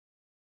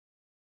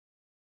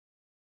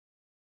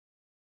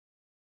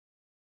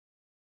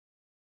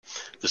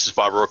This is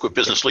Bob Roark with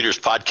Business Leaders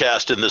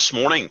Podcast, and this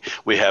morning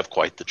we have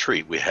quite the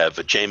treat. We have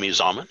Jaime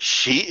Zawmon.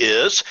 She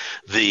is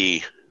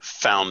the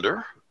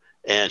founder,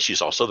 and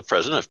she's also the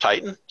president of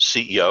Titan,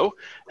 CEO.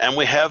 And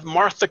we have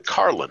Martha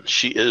Carlin.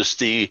 She is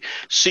the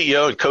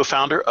CEO and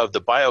co-founder of the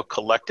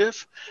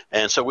BioCollective.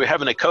 And so we're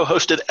having a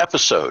co-hosted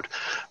episode.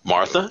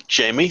 Martha,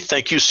 Jaime,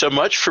 thank you so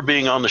much for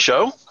being on the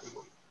show.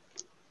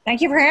 Thank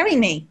you for having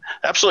me.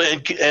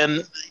 Absolutely.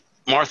 And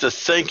Martha,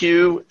 thank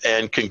you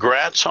and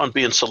congrats on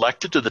being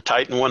selected to the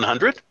Titan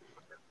 100.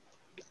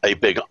 A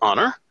big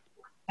honor.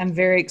 I'm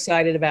very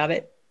excited about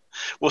it.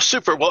 Well,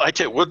 super. Well, I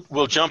tell you,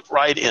 we'll jump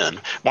right in.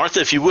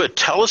 Martha, if you would,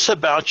 tell us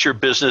about your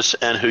business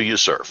and who you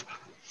serve.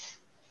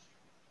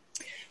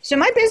 So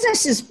my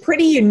business is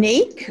pretty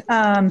unique.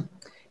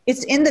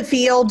 It's in the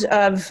field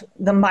of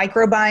the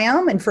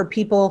microbiome. And for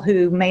people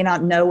who may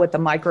not know what the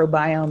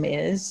microbiome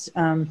is,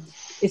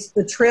 it's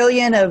the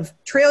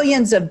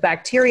trillions of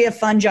bacteria,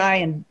 fungi,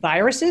 and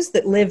viruses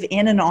that live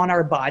in and on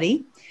our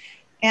body.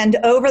 And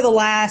over the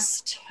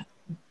last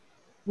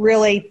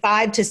really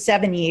 5 to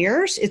 7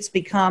 years, it's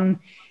become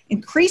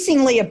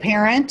increasingly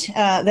apparent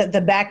that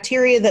the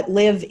bacteria that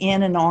live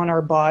in and on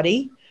our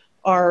body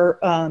are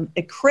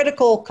a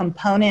critical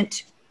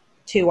component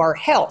to our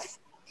health.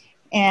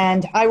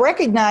 And I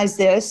recognized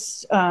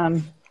this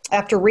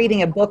after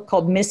reading a book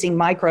called Missing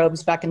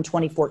Microbes back in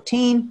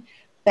 2014.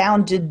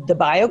 Founded the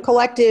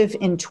BioCollective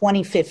in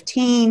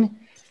 2015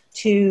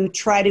 to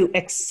try to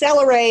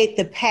accelerate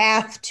the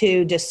path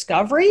to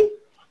discovery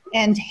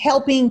and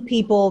helping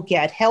people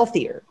get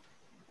healthier.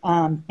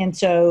 And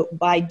so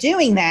by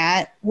doing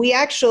that, we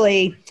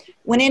actually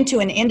went into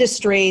an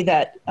industry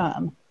that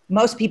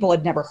most people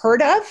had never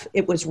heard of.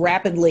 It was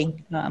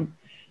rapidly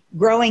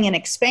growing and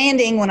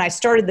expanding. When I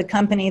started the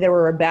company, there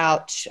were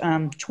about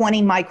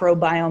 20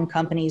 microbiome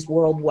companies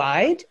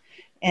worldwide.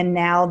 And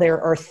now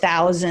there are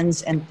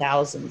thousands and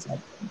thousands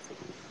of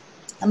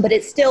them. But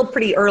it's still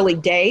pretty early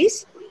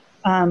days.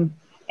 And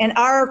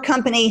our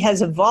company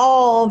has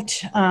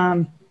evolved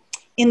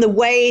in the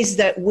ways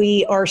that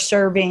we are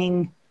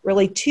serving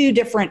really 2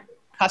 different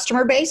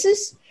customer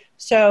bases.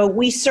 So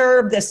we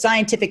serve the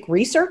scientific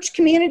research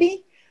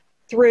community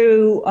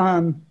through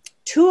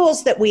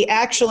tools that we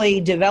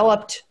actually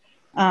developed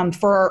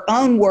for our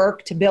own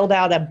work to build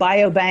out a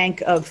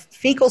biobank of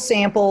fecal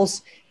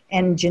samples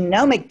and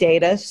genomic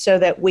data so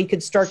that we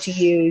could start to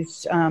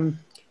use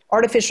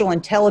artificial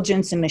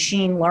intelligence and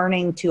machine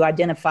learning to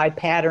identify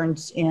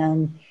patterns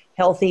in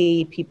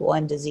healthy people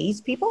and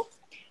diseased people.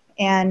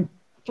 And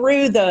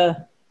through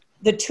the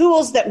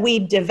tools that we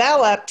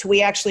developed,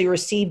 we actually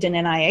received an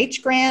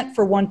NIH grant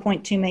for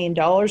 $1.2 million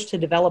to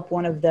develop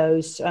one of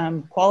those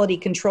quality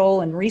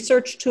control and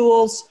research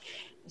tools.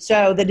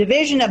 So the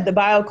division of the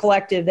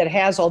BioCollective that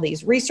has all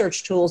these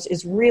research tools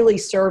is really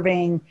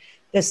serving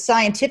the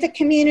scientific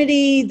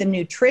community, the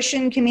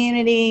nutrition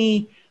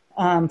community,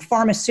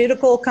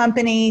 pharmaceutical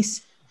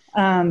companies,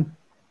 and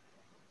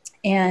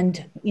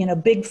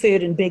big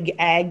food and big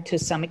ag to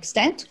some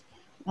extent.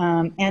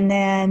 And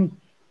then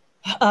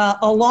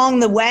along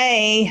the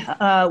way,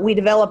 we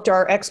developed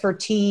our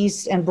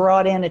expertise and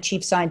brought in a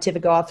chief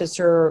scientific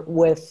officer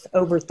with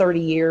over 30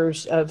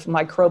 years of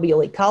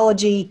microbial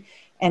ecology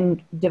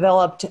and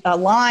developed a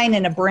line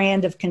and a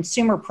brand of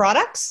consumer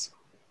products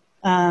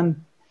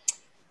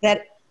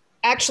that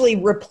actually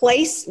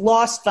replace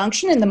lost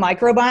function in the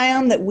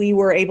microbiome that we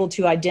were able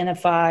to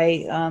identify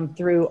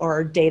through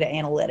our data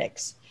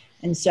analytics.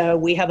 And so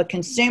we have a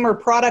consumer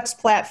products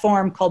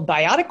platform called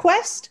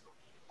BioCollective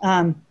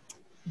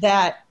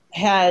that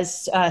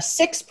has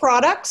 6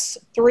 products.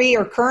 3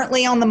 are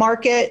currently on the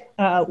market.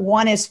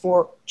 1 is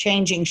for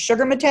changing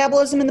sugar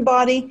metabolism in the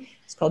body.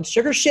 It's called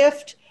Sugar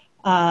Shift.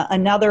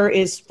 Another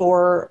is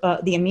for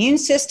the immune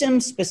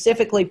system,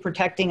 specifically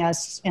protecting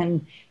us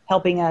and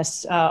helping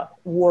us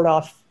ward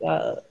off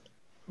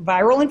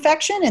viral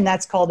infection, and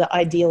that's called the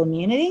Ideal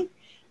Immunity.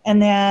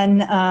 And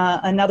then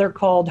another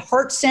called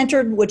Heart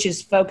Centered, which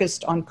is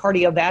focused on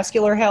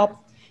cardiovascular health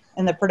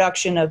and the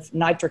production of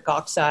nitric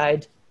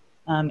oxide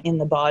in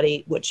the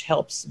body, which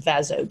helps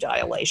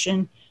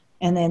vasodilation.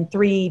 And then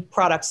 3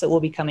 products that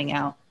will be coming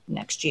out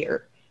next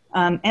year.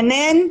 And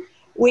then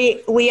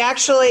we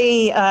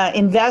actually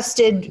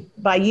invested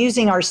by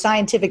using our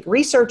scientific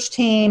research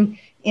team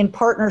in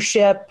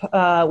partnership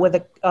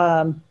with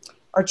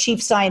our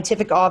chief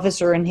scientific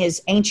officer and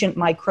his ancient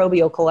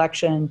microbial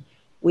collection.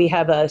 We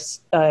have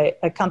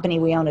a company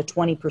we own a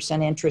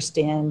 20% interest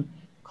in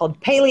called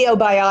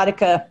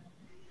Paleobiotica,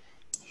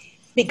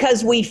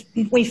 because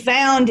we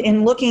found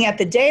in looking at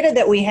the data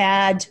that we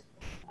had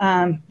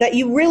that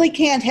you really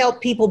can't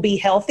help people be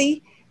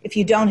healthy if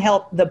you don't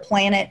help the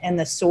planet and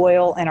the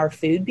soil and our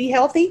food be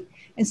healthy.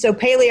 And so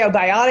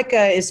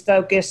Paleobiotica is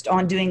focused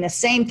on doing the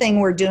same thing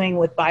we're doing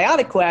with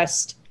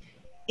BioQuest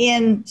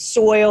in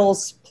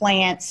soils,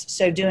 plants,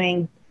 so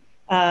doing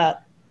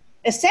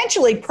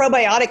essentially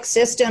probiotic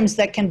systems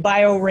that can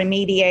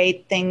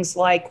bioremediate things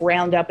like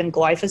Roundup and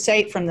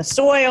glyphosate from the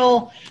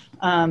soil,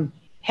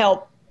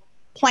 help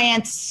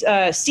plants,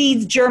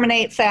 seeds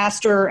germinate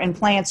faster and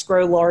plants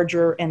grow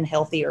larger and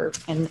healthier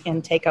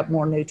and take up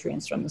more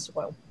nutrients from the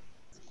soil.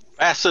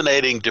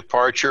 Fascinating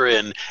departure.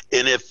 And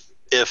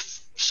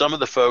if some of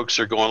the folks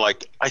are going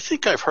like, I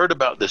think I've heard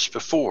about this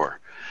before,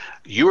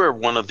 you are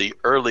one of the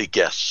early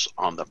guests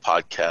on the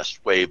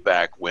podcast way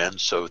back when.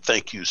 So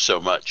thank you so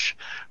much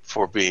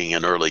for being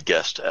an early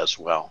guest as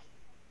well.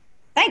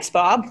 Thanks,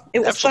 Bob. It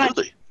was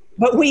Absolutely fun.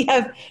 But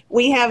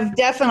we have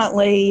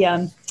definitely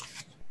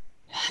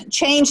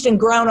changed and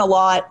grown a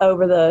lot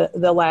over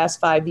the last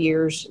 5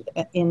 years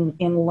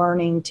in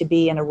learning to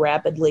be in a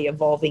rapidly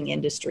evolving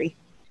industry.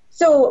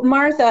 So,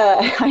 Martha,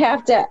 I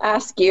have to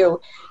ask you,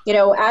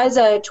 as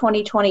a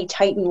 2020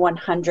 Titan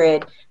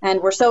 100,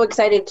 and we're so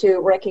excited to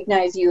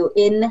recognize you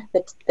in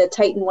the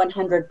Titan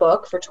 100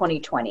 book for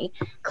 2020,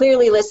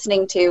 clearly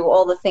listening to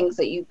all the things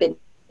that you've been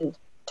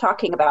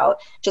talking about,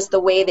 just the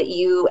way that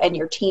you and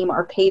your team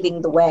are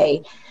paving the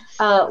way.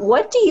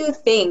 What do you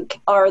think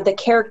are the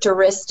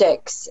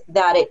characteristics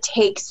that it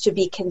takes to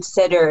be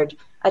considered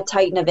a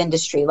Titan of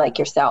industry like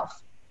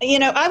yourself?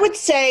 I would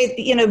say,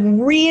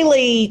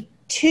 really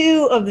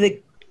two of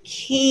the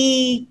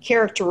key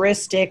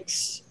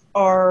characteristics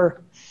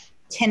are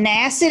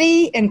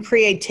tenacity and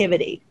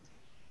creativity.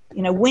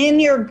 When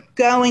you're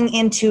going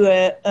into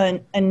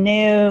a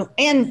new,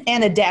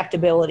 and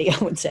adaptability, I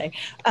would say,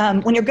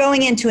 when you're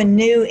going into a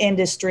new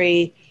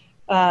industry,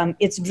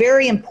 it's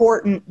very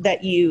important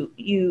that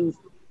you,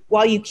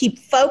 while you keep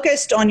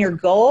focused on your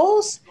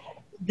goals,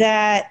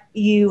 that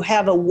you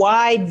have a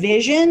wide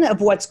vision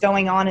of what's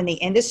going on in the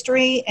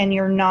industry, and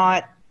you're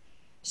not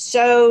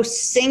so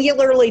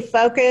singularly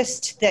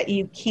focused that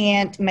you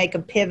can't make a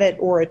pivot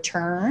or a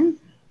turn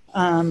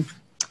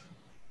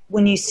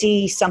when you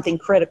see something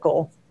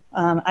critical.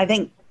 I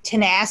think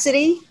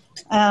tenacity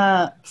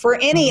for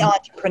any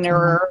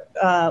entrepreneur,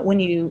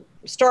 when you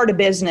start a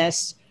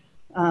business,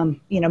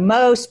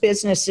 most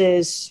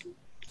businesses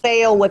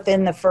fail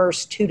within the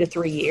first 2 to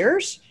 3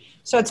 years.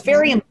 So it's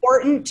very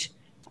important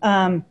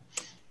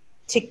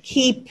to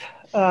keep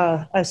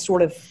a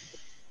sort of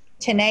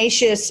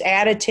tenacious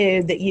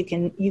attitude that you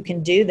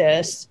can do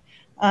this.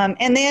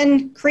 And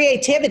then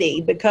creativity,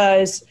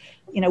 because,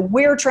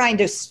 we're trying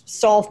to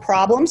solve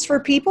problems for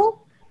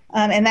people.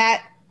 And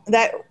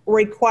that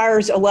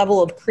requires a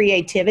level of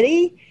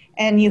creativity,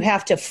 and you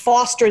have to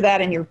foster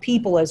that in your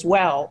people as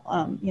well.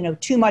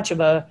 Too much of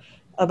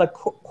a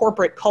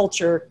corporate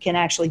culture can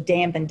actually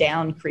dampen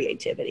down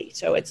creativity.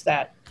 So it's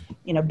that,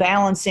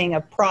 balancing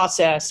a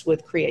process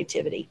with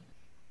creativity.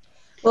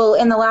 Well,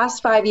 in the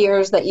last 5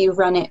 years that you've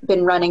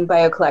been running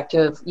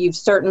BioCollective, you've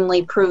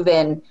certainly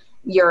proven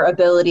your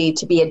ability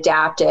to be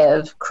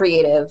adaptive,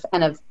 creative,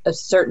 and of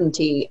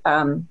certainty,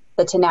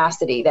 the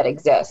tenacity that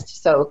exists.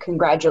 So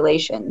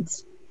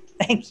congratulations.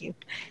 Thank you.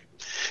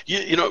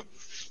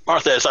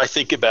 Martha, as I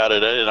think about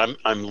it, and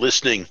I'm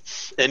listening,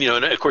 and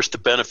and of course the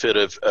benefit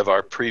of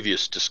our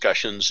previous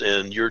discussions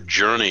and your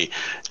journey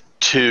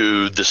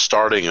to the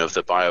starting of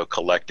the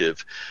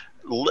BioCollective.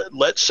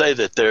 Let's say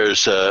that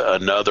there's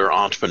another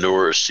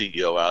entrepreneur or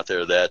CEO out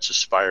there that's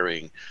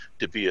aspiring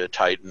to be a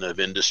Titan of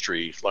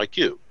industry like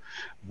you.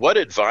 What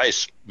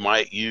advice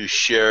might you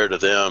share to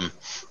them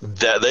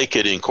that they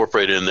could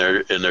incorporate in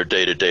their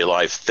day-to-day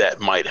life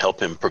that might help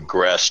him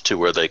progress to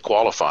where they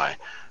qualify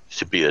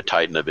to be a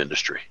Titan of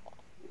industry?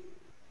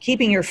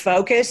 Keeping your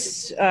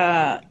focus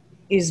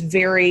is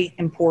very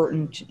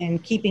important,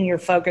 and keeping your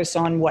focus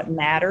on what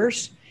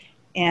matters,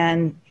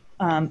 and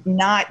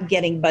not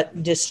getting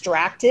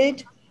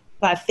distracted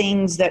by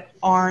things that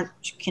aren't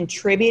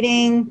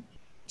contributing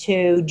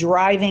to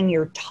driving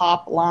your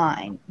top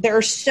line. There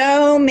are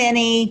so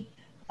many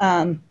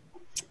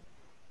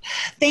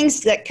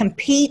things that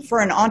compete for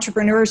an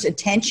entrepreneur's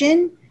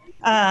attention,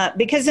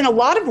 because in a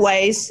lot of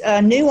ways,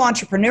 a new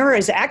entrepreneur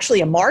is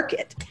actually a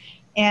market.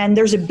 And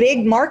there's a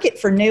big market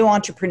for new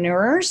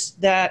entrepreneurs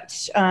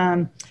that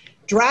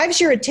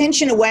drives your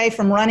attention away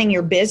from running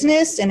your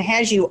business and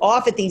has you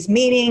off at these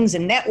meetings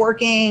and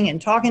networking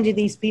and talking to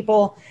these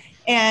people.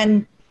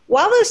 And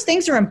while those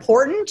things are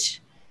important,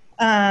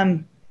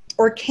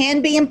 or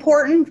can be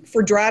important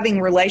for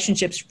driving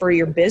relationships for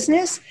your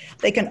business,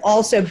 they can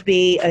also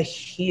be a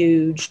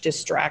huge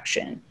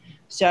distraction.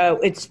 So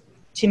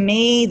to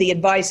me, the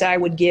advice I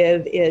would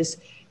give is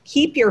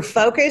keep your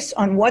focus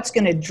on what's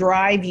going to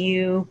drive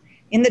you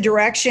in the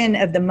direction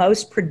of the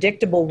most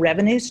predictable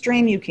revenue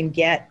stream you can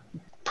get.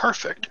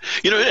 Perfect.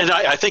 And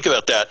I think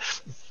about that.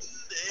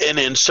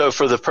 And so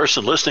for the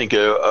person listening,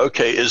 go,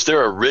 okay, is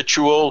there a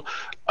ritual,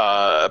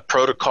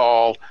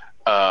 protocol,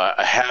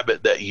 a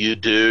habit that you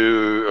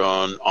do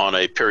on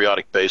a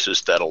periodic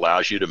basis that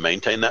allows you to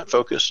maintain that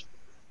focus?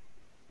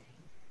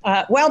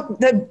 Well,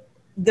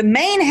 the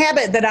main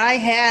habit that I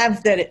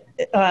have that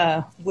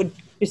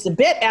is a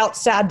bit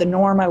outside the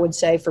norm, I would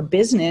say, for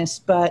business,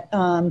 but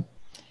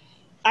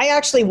I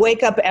actually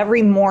wake up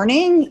every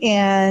morning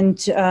and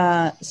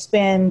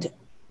spend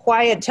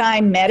quiet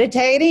time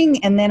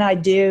meditating, and then I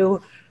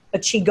do a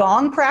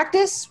Qigong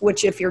practice,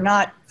 which if you're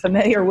not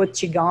familiar with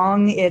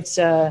Qigong, it's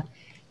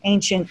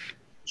ancient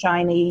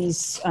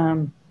Chinese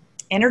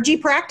energy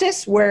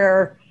practice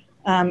where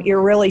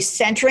you're really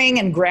centering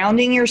and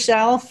grounding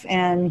yourself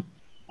and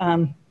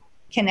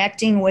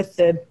connecting with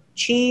the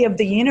chi of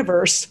the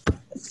universe.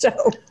 So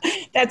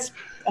that's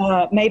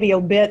maybe a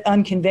bit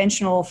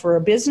unconventional for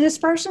a business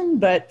person,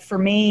 but for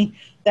me,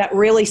 that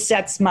really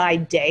sets my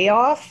day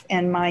off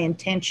and my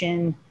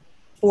intention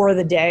for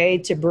the day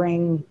to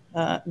bring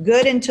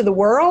good into the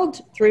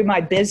world through my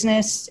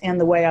business and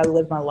the way I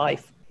live my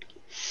life.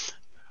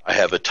 I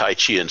have a Tai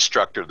Chi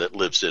instructor that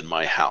lives in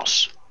my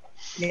house.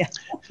 Yeah.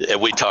 And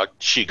we talk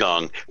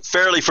Qigong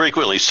fairly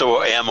frequently, so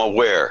I am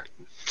aware.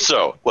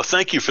 So, well,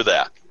 thank you for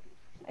that.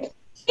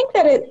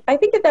 I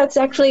think that that's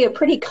actually a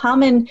pretty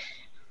common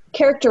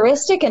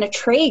characteristic and a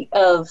trait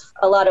of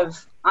a lot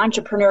of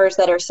entrepreneurs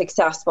that are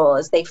successful,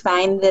 is they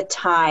find the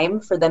time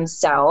for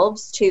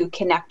themselves to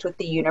connect with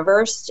the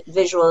universe.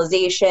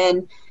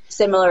 Visualization,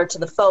 similar to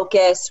the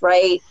focus,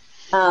 right?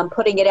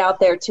 Putting it out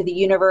there to the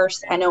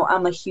universe. I know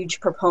I'm a huge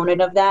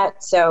proponent of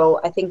that,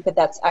 so I think that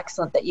that's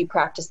excellent that you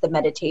practice the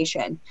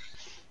meditation.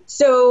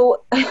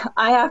 So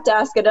I have to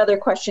ask another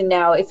question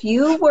now. If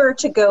you were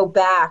to go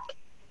back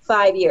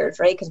 5 years,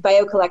 right? Because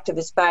BioCollective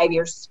is 5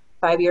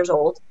 years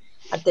old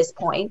at this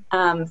point,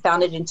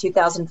 founded in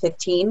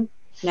 2015,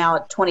 now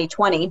at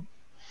 2020,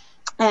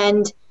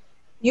 and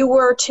you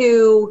were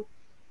to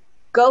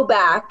go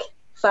back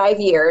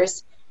 5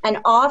 years and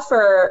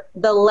offer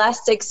the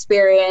less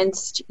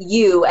experienced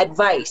you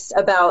advice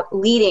about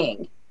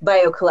leading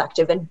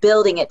BioCollective and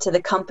building it to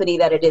the company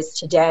that it is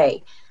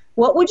today,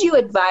 what would you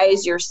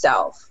advise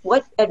yourself?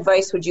 What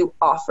advice would you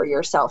offer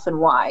yourself, and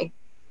why?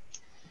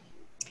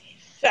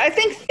 So I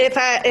think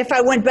if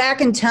I went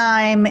back in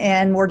time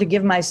and were to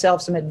give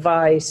myself some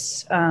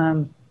advice,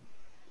 and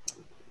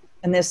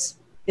this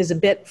is a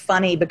bit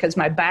funny because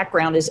my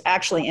background is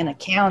actually in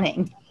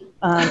accounting,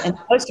 and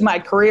most of my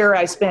career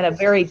I spent a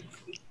very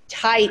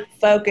tight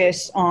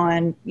focus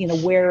on,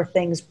 where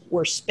things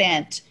were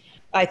spent.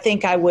 I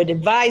think I would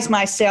advise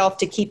myself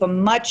to keep a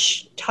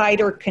much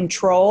tighter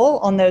control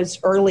on those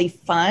early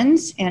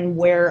funds and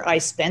where I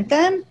spent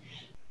them.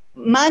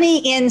 Money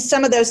in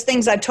some of those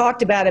things I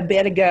talked about a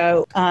bit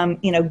ago,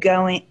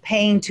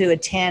 paying to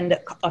attend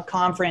a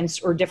conference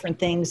or different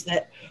things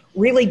that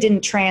really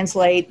didn't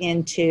translate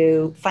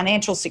into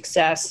financial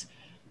success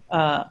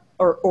or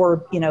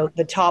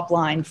the top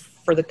line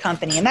for the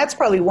company. And that's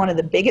probably one of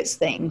the biggest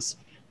things.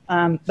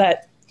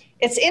 But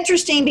it's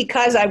interesting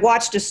because I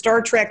watched a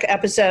Star Trek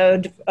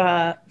episode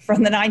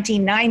from the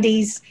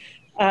 1990s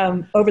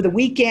over the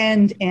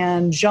weekend,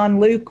 and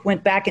Jean-Luc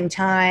went back in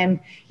time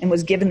and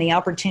was given the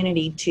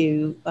opportunity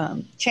to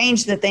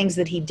change the things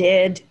that he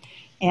did.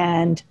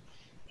 And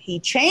he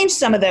changed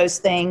some of those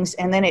things,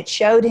 and then it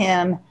showed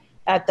him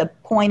at the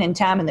point in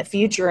time in the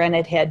future, and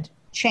it had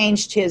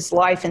changed his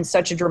life in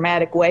such a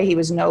dramatic way, he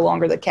was no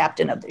longer the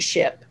captain of the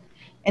ship.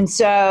 And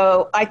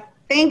so I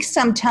think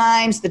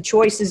sometimes the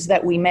choices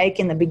that we make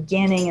in the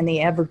beginning and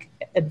the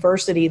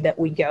adversity that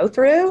we go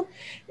through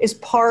is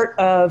part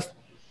of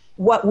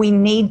what we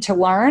need to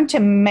learn to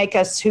make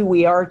us who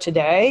we are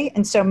today.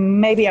 And so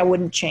maybe I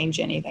wouldn't change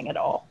anything at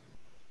all.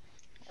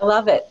 I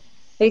love it.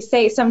 They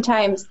say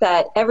sometimes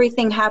that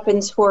everything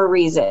happens for a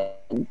reason.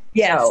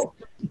 Yes. So,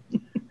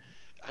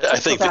 I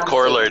think the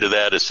corollary to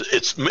that is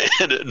it's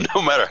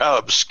no matter how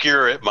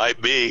obscure it might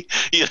be,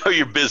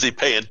 you're busy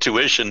paying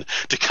tuition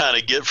to kind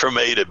of get from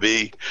A to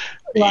B.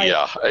 Right.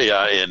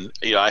 Yeah. And,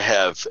 I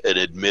have an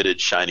admitted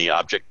shiny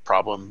object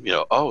problem,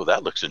 oh,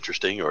 that looks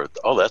interesting, or,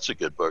 oh, that's a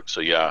good book. So,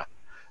 yeah,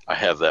 I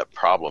have that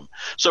problem.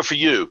 So for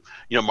you,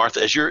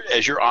 Martha, as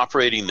you're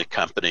operating the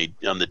company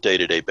on the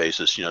day-to-day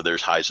basis,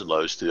 there's highs and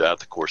lows throughout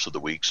the course of the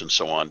weeks and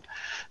so on,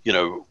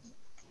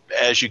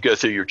 as you go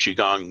through your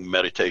Qigong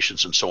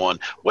meditations and so on,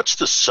 what's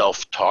the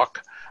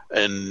self-talk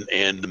and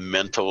the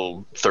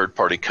mental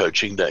third-party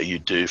coaching that you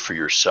do for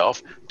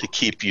yourself to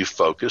keep you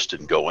focused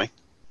and going?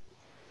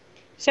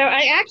 So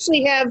I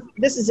actually have,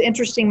 this is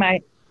interesting,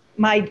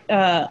 my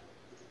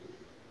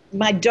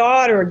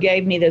daughter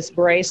gave me this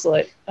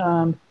bracelet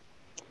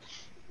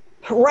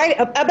right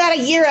about a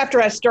year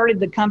after I started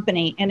the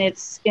company, and it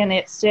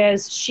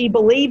says she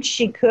believed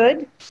she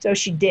could, so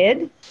she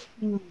did.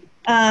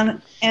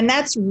 And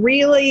that's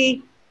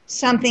really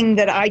something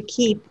that I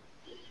keep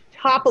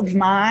top of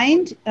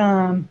mind.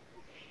 And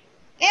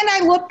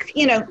I look,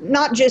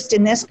 not just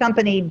in this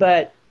company,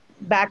 but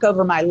back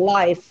over my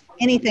life,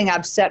 anything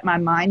I've set my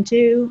mind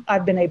to,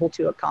 I've been able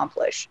to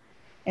accomplish.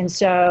 And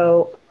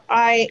so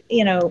I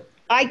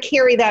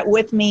carry that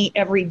with me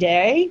every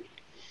day.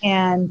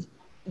 And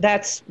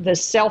that's the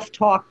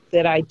self-talk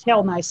that I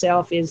tell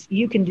myself is,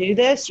 you can do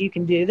this, you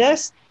can do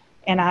this.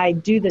 And I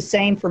do the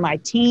same for my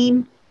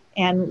team,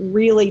 and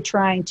really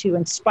trying to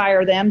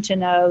inspire them to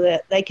know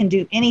that they can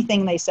do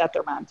anything they set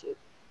their mind to.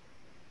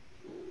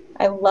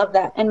 I love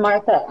that. And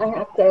Martha, I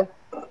have to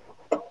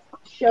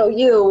show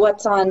you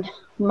what's on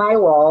my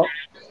wall.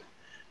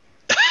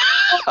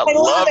 I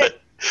love it.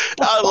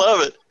 I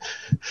love it.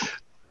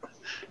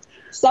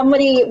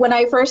 Somebody, when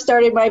I first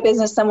started my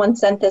business, someone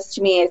sent this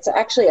to me. It's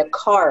actually a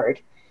card,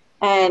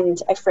 and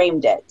I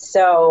framed it.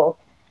 So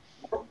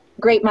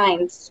great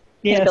minds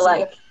Yes.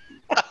 alike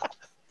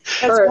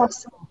for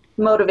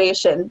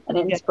motivation and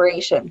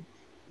inspiration.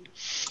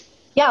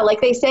 Yeah,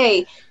 like they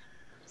say,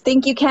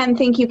 think you can,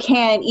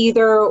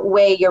 either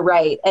way you're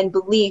right. And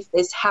belief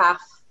is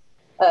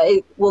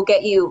it will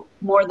get you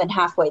more than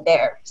halfway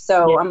there.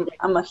 So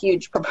I'm a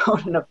huge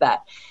proponent of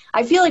that.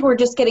 I feel like we're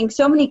just getting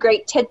so many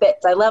great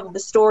tidbits. I love the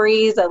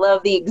stories. I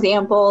love the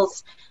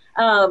examples.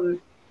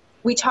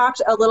 We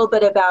talked a little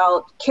bit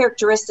about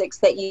characteristics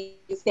that you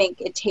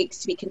think it takes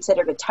to be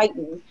considered a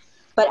Titan,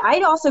 but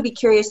I'd also be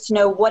curious to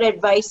know what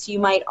advice you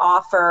might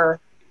offer,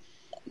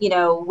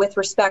 with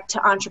respect to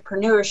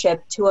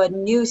entrepreneurship to a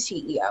new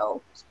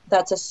CEO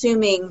that's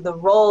assuming the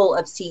role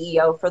of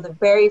CEO for the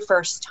very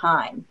first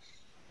time.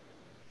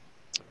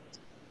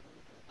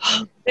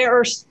 There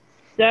are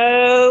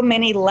so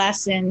many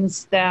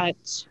lessons that,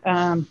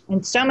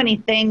 and so many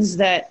things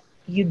that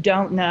you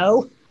don't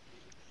know.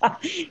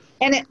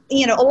 And,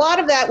 a lot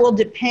of that will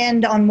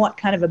depend on what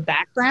kind of a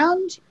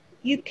background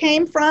you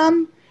came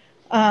from.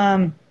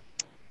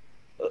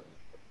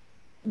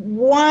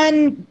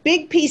 One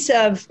big piece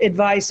of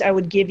advice I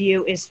would give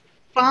you is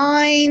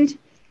find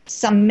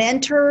some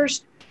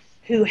mentors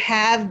who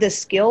have the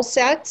skill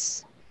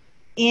sets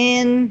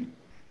in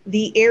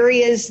the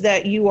areas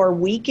that you are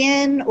weak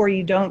in or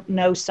you don't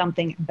know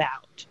something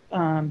about.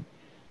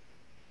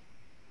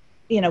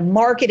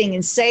 Marketing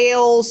and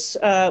sales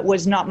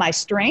was not my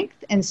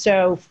strength. And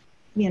so,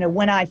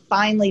 when I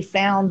finally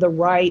found the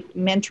right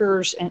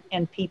mentors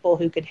and people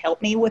who could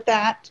help me with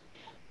that,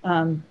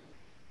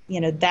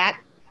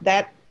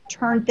 that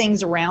turned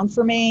things around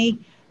for me.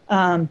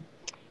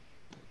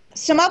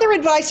 Some other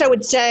advice I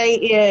would say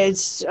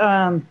is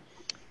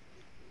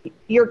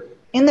you're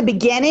in the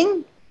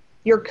beginning,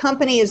 your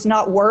company is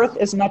not worth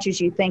as much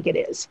as you think it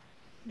is.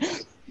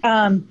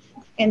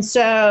 And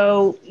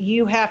so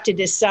you have to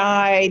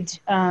decide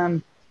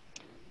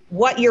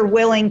what you're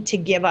willing to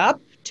give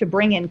up to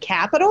bring in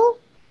capital,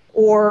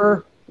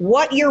 or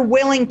what you're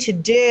willing to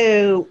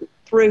do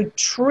through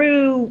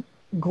true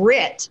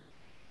grit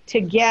to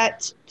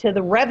get to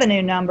the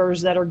revenue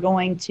numbers that are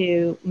going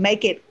to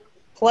make it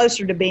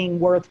closer to being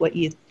worth what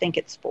you think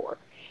it's for.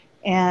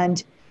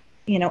 And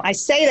I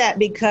say that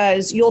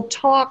because you'll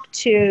talk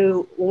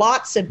to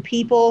lots of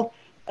people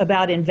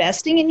about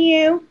investing in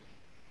you,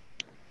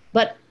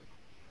 but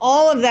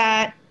all of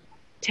that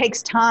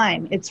takes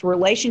time. It's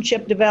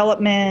relationship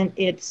development.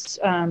 It's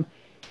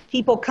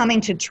people coming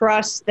to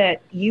trust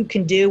that you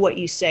can do what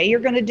you say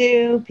you're going to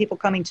do, people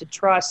coming to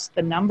trust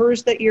the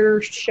numbers that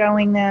you're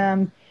showing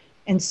them.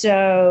 And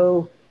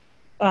so,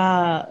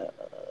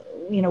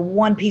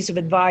 one piece of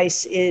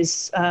advice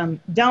is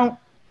don't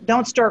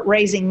start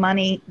raising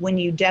money when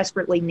you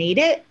desperately need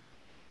it.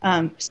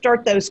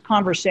 Start those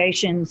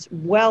conversations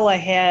well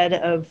ahead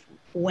of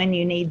when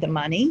you need the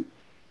money,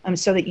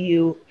 so that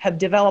you have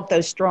developed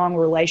those strong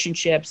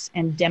relationships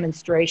and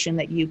demonstration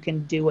that you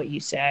can do what you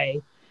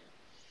say,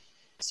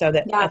 so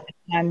that at the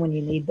time when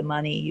you need the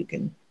money, you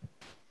can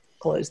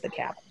close the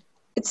capital.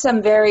 It's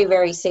some very,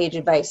 very sage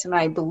advice, and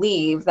I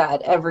believe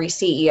that every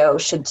CEO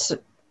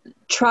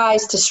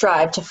tries to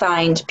strive to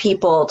find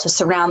people to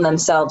surround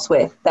themselves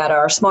with that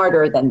are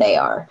smarter than they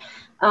are.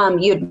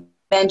 You'd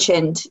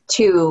mentioned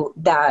too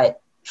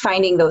that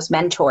finding those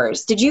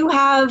mentors. Did you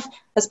have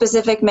a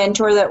specific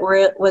mentor that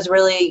was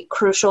really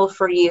crucial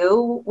for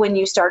you when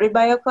you started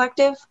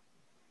BioCollective?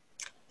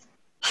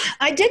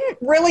 I didn't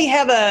really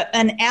have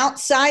an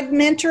outside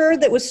mentor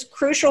that was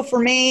crucial for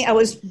me. I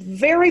was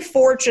very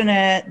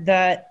fortunate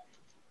that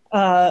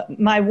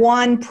my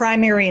one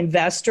primary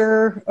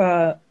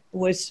investor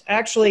was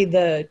actually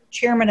the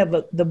chairman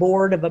of the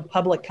board of a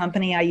public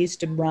company I used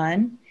to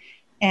run.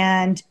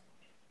 And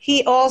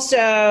he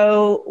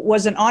also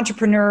was an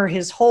entrepreneur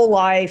his whole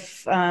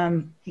life,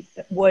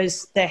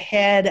 was the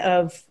head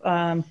of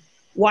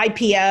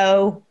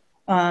YPO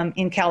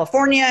in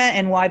California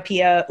and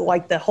YPO,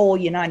 like the whole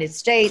United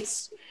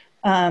States.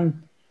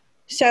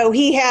 So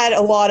he had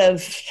a lot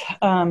of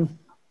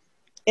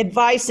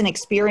advice and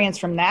experience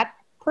from that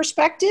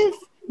perspective,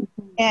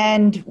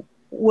 and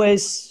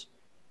was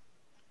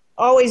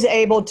always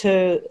able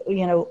to,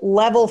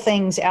 level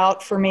things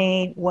out for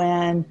me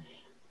when,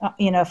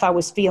 if I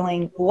was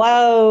feeling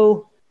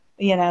low.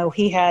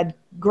 He had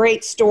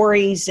great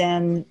stories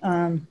and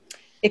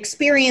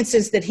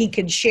experiences that he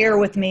could share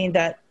with me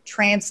that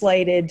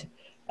translated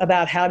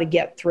about how to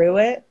get through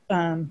it.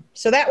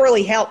 So that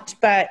really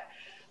helped. But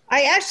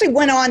I actually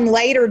went on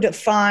later to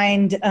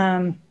find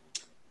an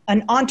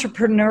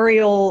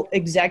entrepreneurial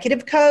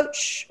executive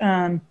coach.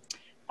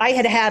 I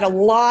had a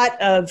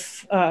lot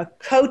of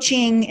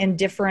coaching and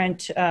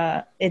different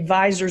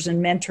advisors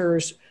and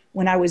mentors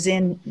when I was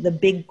in the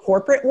big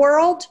corporate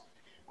world.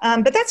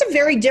 But that's a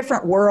very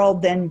different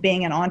world than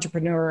being an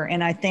entrepreneur.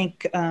 And I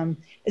think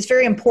it's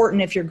very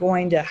important, if you're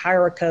going to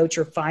hire a coach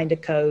or find a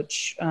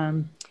coach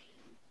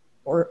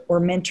or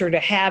mentor, to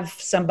have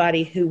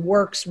somebody who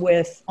works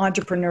with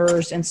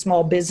entrepreneurs and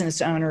small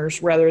business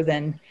owners rather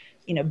than,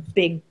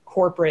 big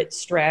corporate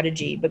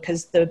strategy,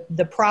 because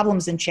the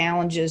problems and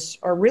challenges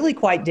are really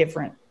quite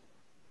different.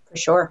 For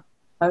sure.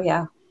 Oh,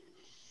 yeah.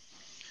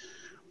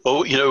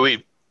 Well,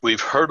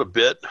 we've heard a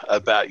bit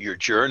about your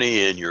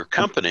journey and your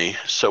company,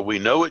 so we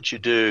know what you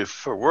do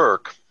for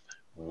work.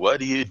 What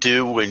do you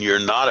do when you're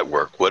not at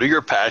work? What are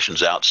your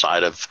passions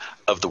outside of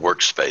the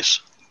workspace?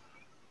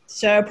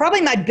 So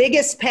probably my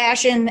biggest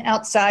passion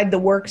outside the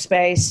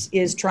workspace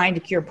is trying to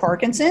cure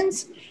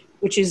Parkinson's,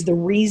 which is the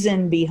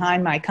reason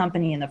behind my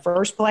company in the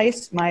first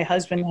place. My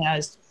husband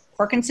has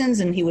Parkinson's,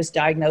 and he was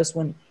diagnosed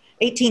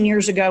 18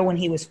 years ago when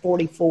he was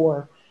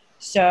 44.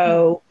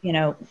 So,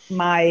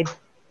 my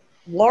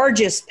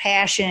largest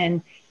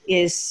passion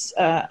is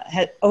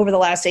over the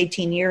last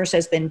 18 years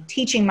has been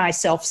teaching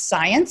myself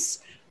science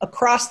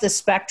across the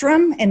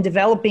spectrum and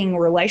developing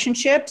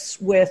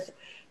relationships with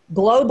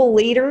global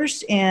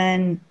leaders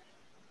in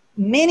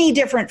many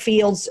different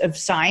fields of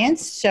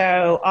science.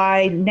 So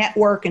I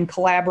network and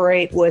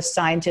collaborate with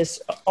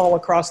scientists all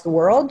across the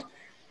world,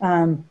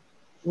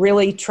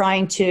 really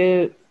trying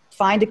to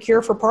find a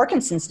cure for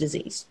Parkinson's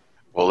disease.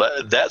 Well,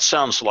 that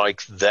sounds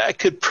like that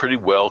could pretty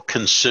well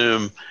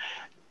consume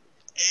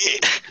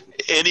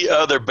any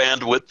other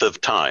bandwidth of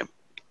time.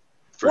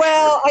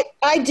 Well, sure.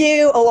 I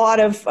do a lot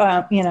of,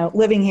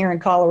 living here in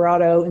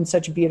Colorado in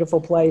such a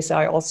beautiful place.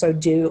 I also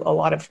do a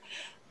lot of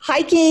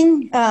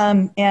hiking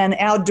and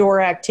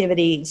outdoor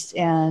activities.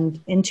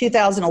 And in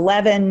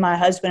 2011, my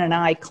husband and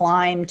I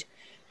climbed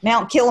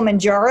Mount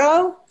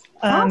Kilimanjaro.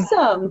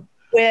 Awesome.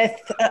 With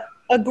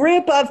a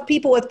group of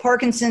people with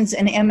Parkinson's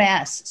and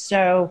MS.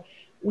 So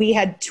we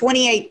had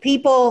 28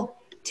 people,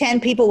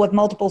 10 people with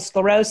multiple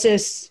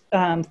sclerosis,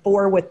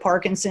 4 with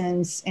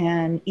Parkinson's,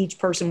 and each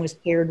person was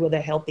paired with a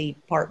healthy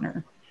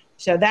partner.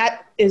 So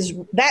that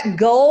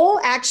goal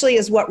actually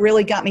is what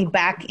really got me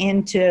back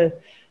into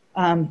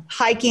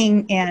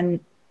hiking and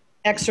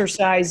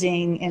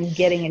exercising and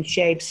getting in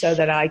shape so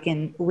that I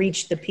can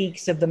reach the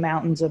peaks of the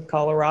mountains of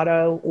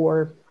Colorado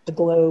or the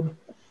globe.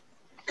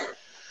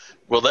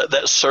 Well,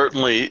 that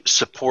certainly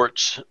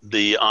supports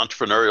the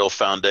entrepreneurial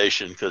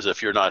foundation, because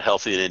if you're not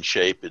healthy and in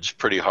shape, it's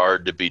pretty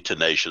hard to be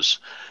tenacious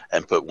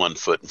and put one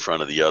foot in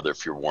front of the other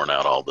if you're worn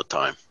out all the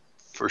time,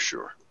 for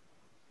sure.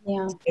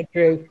 Yeah. It's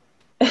true.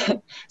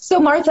 So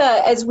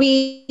Martha, as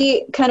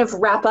we kind of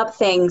wrap up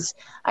things,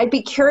 I'd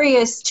be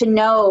curious to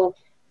know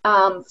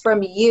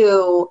from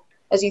you,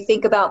 as you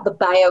think about the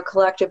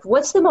BioCollective,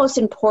 what's the most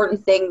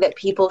important thing that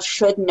people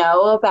should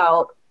know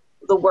about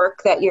the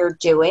work that you're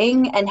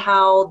doing and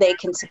how they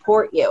can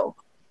support you?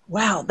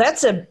 Wow,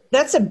 that's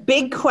a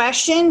big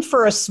question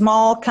for a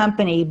small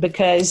company,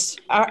 because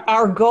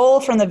our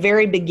goal from the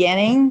very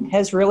beginning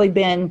has really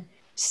been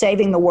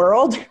saving the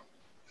world.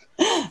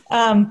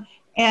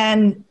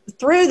 And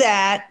through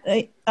that,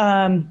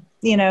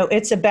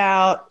 it's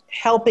about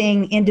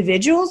helping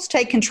individuals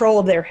take control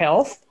of their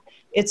health.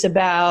 It's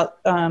about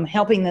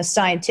helping the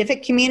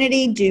scientific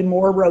community do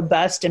more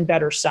robust and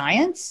better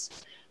science.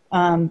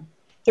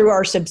 Through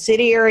our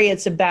subsidiary,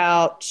 it's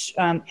about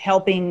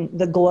helping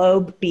the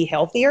globe be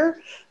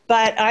healthier.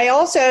 But I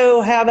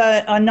also have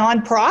a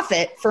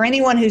nonprofit for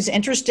anyone who's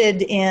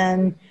interested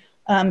in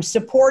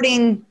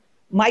supporting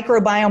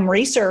microbiome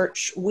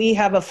research. We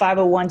have a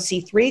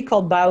 501c3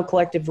 called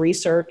BioCollective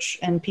Research,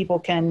 and people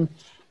can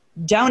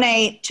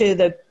donate to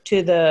the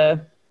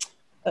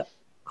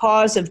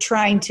cause of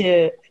trying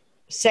to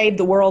save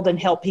the world and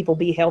help people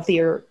be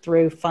healthier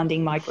through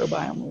funding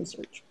microbiome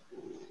research.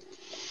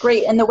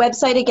 Great. And the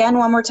website again,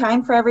 one more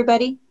time for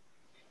everybody.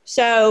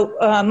 So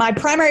my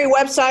primary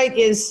website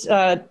is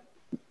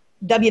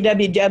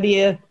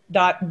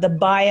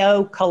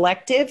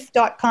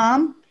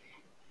www.thebiocollective.com.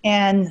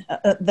 And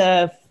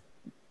the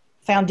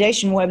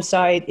foundation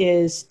website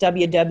is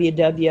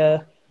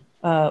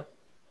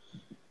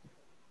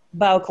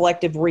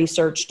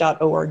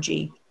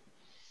www.biocollectiveresearch.org.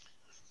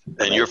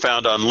 And you're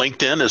found on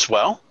LinkedIn as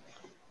well?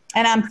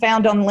 And I'm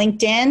found on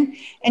LinkedIn.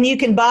 And you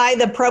can buy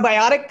the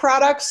probiotic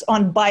products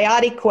on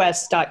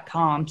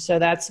biotiquest.com. So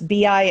that's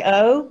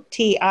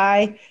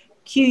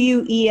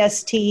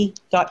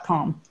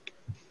BIOTIQUEST.com.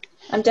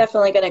 I'm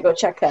definitely going to go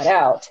check that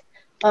out,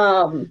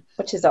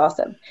 which is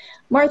awesome.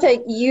 Martha,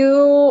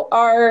 you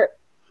are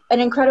an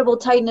incredible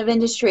titan of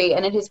industry,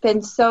 and it has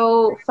been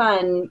so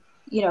fun,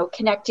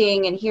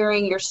 connecting and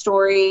hearing your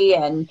story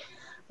and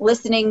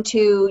listening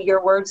to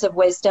your words of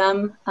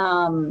wisdom.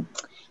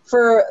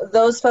 For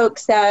those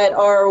folks that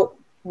are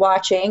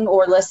watching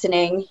or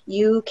listening,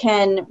 you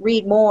can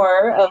read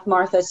more of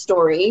Martha's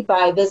story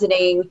by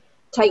visiting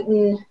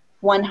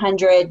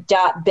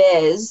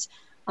titan100.biz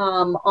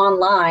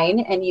online,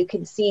 and you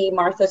can see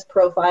Martha's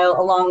profile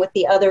along with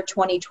the other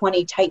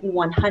 2020 Titan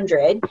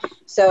 100.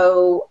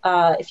 So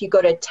if you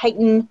go to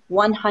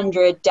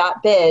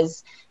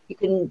titan100.biz, you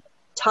can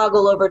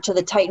toggle over to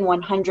the Titan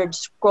 100,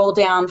 scroll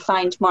down,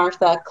 find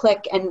Martha,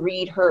 click and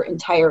read her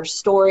entire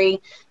story.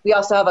 We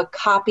also have a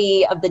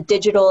copy of the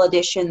digital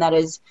edition that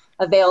is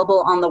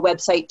available on the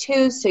website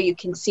too, so you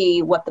can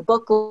see what the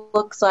book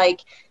looks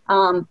like.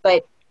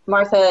 But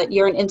Martha,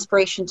 you're an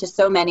inspiration to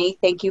so many.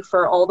 Thank you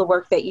for all the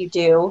work that you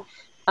do.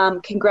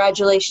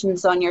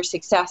 Congratulations on your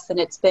success, and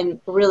it's been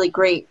really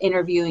great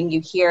interviewing you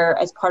here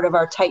as part of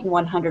our Titan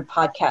 100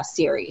 podcast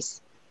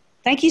series.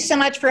 Thank you so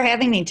much for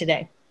having me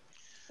today.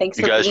 Thanks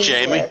you for guys, being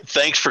Jamie, here.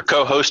 thanks for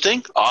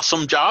co-hosting.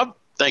 Awesome job.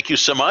 Thank you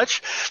so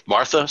much.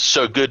 Martha,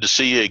 so good to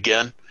see you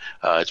again.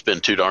 It's been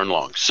too darn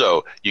long.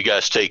 So you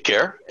guys take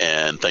care,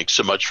 and thanks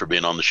so much for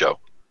being on the show.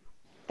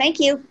 Thank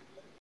you.